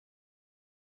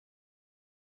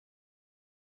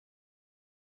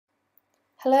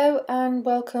Hello and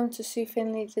welcome to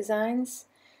Findlay Designs.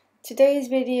 Today's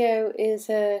video is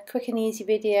a quick and easy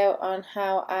video on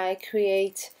how I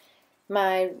create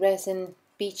my resin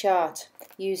beach art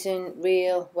using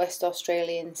real West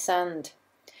Australian sand.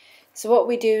 So what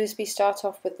we do is we start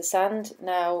off with the sand.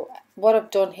 Now what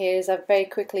I've done here is I've very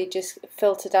quickly just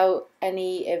filtered out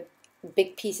any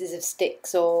big pieces of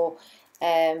sticks or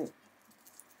debris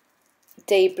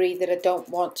that I don't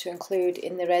want to include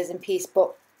in the resin piece,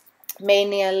 but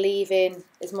mainly I leave in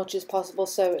as much as possible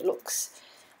so it looks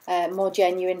more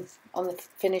genuine on the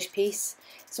finished piece.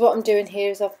 So what I'm doing here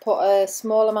is I've put a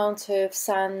small amount of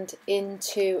sand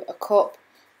into a cup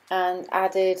and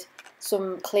added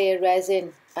some clear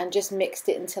resin and just mixed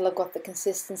it until I've got the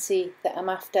consistency that I'm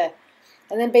after.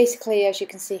 And then basically, as you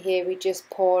can see here, we just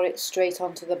pour it straight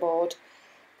onto the board.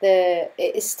 It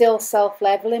is still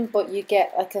self-leveling, but you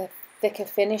get like a thicker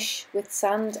finish with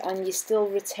sand and you still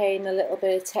retain a little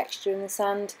bit of texture in the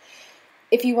sand.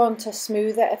 If you want a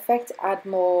smoother effect, add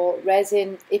more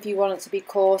resin. If you want it to be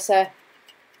coarser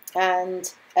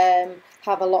and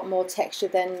have a lot more texture,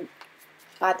 then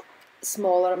add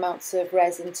smaller amounts of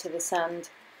resin to the sand.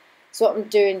 So what I'm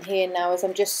doing here now is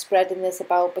I'm just spreading this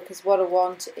about because what I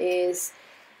want is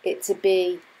it to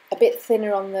be a bit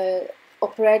thinner on the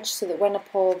upper edge so that when I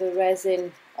pour the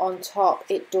resin on top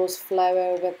it does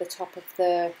flow over the top of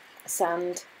the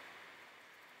sand.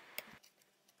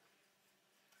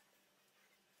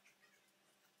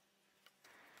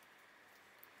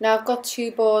 Now I've got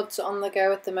two boards on the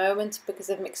go at the moment because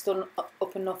I've mixed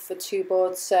up enough for two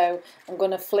boards, so I'm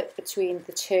going to flip between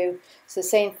the two. So the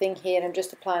same thing here, I'm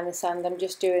just applying the sand, I'm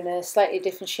just doing a slightly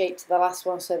different shape to the last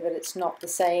one so that it's not the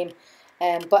same.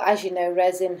 But as you know,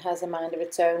 resin has a mind of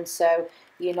its own, so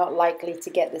you're not likely to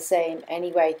get the same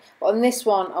anyway. But on this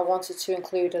one I wanted to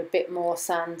include a bit more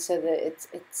sand so that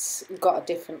it's got a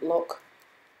different look.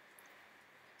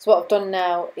 So what I've done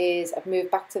now is I've moved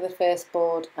back to the first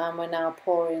board and we're now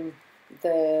pouring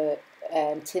the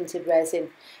tinted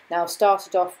resin. Now I've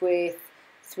started off with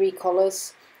three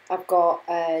colours. I've got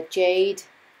Jade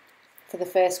for the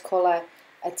first colour,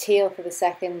 a Teal for the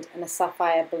second and a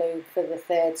Sapphire blue for the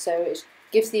third. So it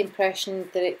gives the impression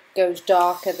that it goes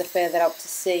darker the further out to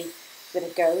sea that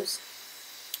it goes.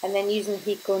 And then using the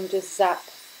heat gun just zap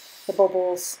the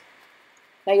bubbles.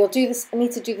 Now you'll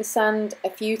need to do the sand a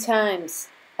few times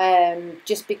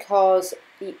just because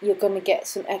you're going to get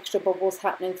some extra bubbles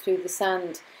happening through the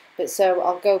sand. But so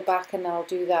I'll go back and I'll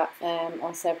do that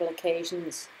on several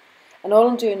occasions. And all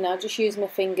I'm doing now, just using my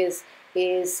fingers,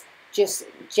 is just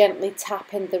gently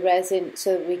tapping the resin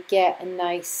so that we get a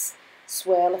nice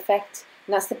swirl effect.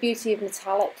 And that's the beauty of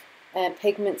metallic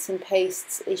pigments and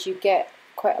pastes, is you get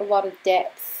quite a lot of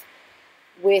depth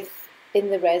in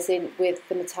the resin with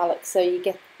the metallic, so you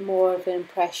get more of an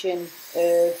impression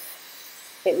of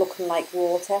it looking like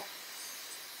water.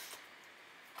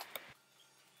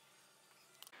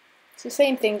 So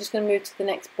same thing, just going to move to the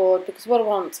next board, because what I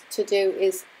want to do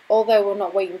is, although we're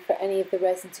not waiting for any of the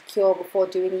resin to cure before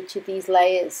doing each of these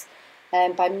layers,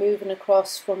 by moving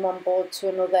across from one board to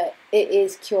another, it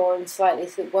is curing slightly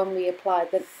so that when we apply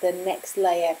the next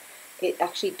layer, it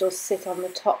actually does sit on the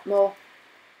top more.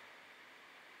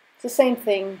 So same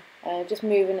thing, just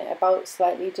moving it about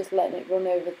slightly, just letting it run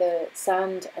over the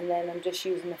sand, and then I'm just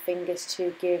using my fingers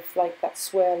to give like that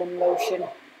swirling motion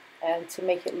to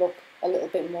make it look a little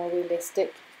bit more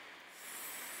realistic.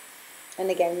 And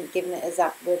again, giving it a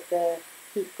zap with the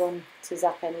heat gun to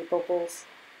zap any bubbles.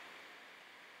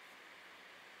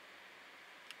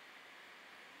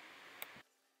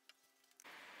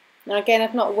 Now again,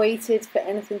 I've not waited for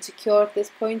anything to cure at this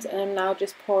point, and I'm now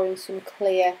just pouring some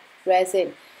clear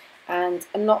resin. And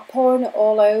I'm not pouring it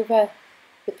all over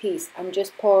the piece, I'm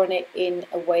just pouring it in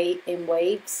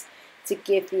waves to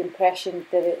give the impression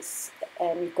that it's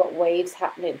you've got waves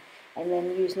happening. And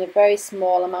then using a very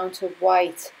small amount of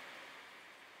white,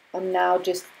 I'm now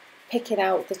just picking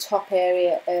out the top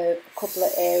area of a couple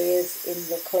of areas in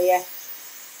the clear.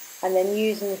 And then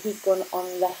using the heat gun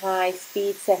on the high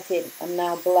speed setting, I'm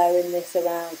now blowing this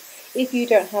around. If you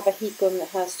don't have a heat gun that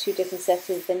has two different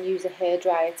settings, then use a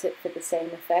hairdryer for the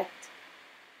same effect.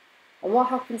 And what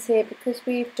happens here, because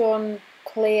we've done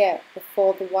clear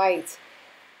before the white,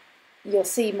 you'll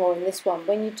see more in this one,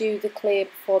 when you do the clear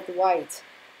before the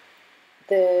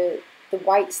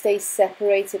white stays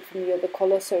separated from the other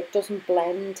colour, so it doesn't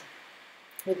blend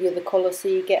with the other colour, so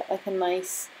you get like a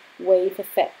nice wave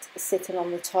effect sitting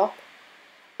on the top.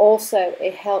 Also,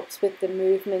 it helps with the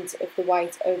movement of the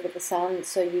white over the sand,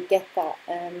 so you get that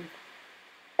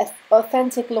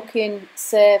authentic looking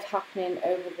serve happening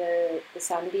over the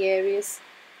sandy areas.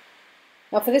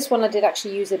 Now for this one I did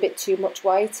actually use a bit too much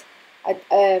white,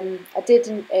 I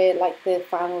didn't like the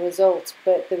final result,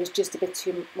 but there was just a bit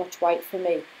too much white for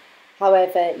me.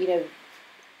 However, you know,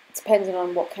 depending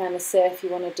on what kind of surf you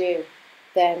want to do,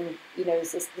 then, you know,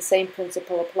 the same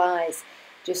principle applies.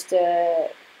 Just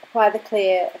apply the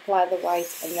clear, apply the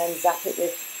white, and then zap it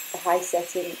with a high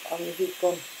setting on the heat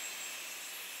gun.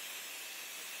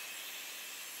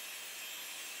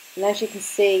 And as you can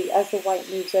see, as the white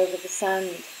moves over the sand,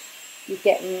 you're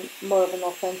getting more of an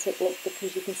authentic look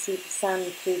because you can see the sand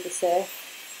through the surf.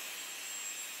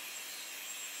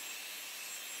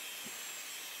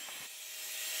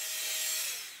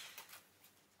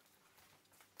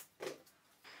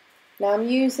 Now I'm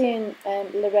using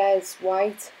Lirez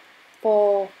white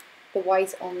for the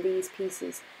white on these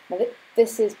pieces. Now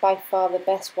this is by far the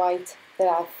best white that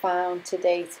I've found to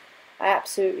date. I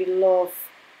absolutely love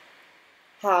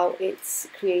how it's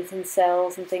creating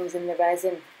cells and things in the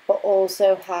resin, but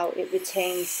also how it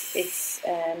retains its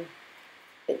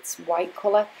white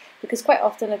colour, because quite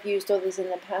often I've used others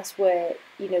in the past where,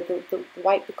 you know, the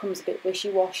white becomes a bit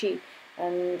wishy-washy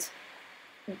and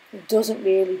doesn't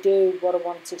really do what I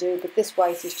want to do, but this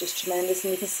white is just tremendous,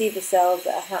 and you can see the cells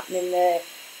that are happening there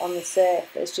on the surf.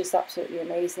 It's just absolutely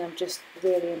amazing. I'm just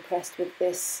really impressed with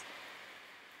this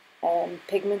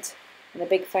pigment, and a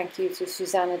big thank you to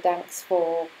Susanna Danks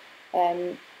for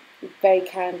very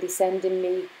kindly sending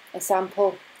me a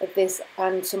sample of this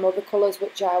and some other colours,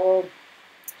 which I will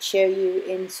show you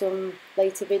in some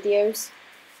later videos.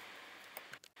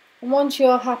 And once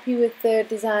you're happy with the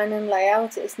design and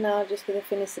layout, it's now just for the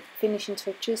finishing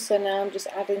touches. So now I'm just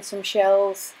adding some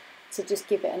shells to just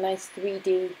give it a nice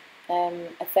 3D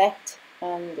effect,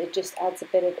 and it just adds a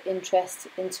bit of interest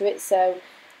into it. So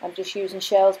I'm just using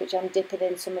shells which I'm dipping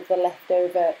in some of the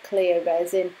leftover clear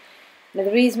resin. Now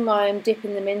the reason why I'm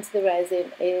dipping them into the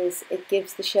resin is it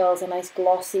gives the shells a nice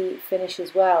glossy finish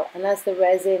as well, and as the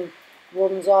resin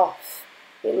runs off,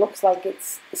 it looks like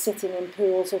it's sitting in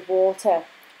pools of water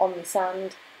on the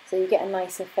sand, so you get a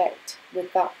nice effect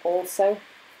with that also.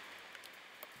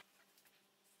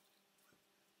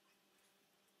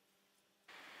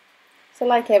 So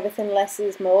like everything, less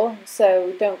is more,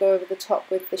 so don't go over the top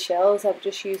with the shells. I'm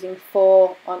just using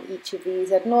 4 on each of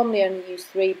these. I'd normally only use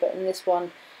 3, but in this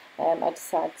one I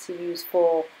decided to use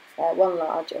 4, 1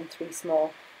 large and 3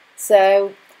 small.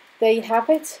 So there you have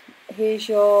it. Here's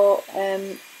your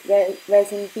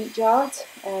resin beach art,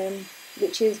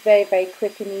 which is very, very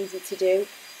quick and easy to do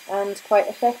and quite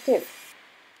effective.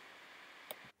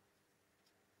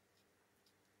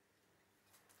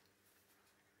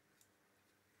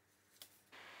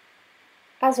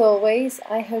 As always,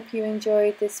 I hope you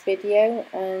enjoyed this video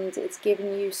and it's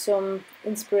given you some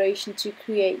inspiration to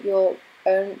create your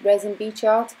own resin beach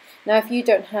art. Now if you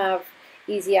don't have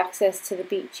easy access to the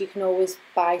beach, you can always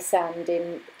buy sand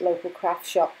in local craft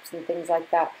shops and things like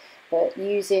that, but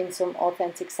using some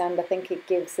authentic sand, I think it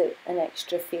gives it an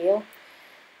extra feel.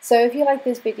 So if you like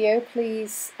this video,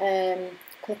 please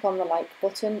click on the like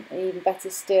button, and even better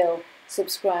still,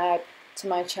 subscribe to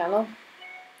my channel,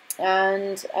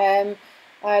 and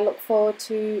I look forward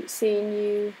to seeing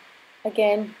you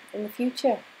again in the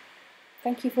future.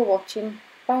 Thank you for watching.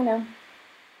 Bye now.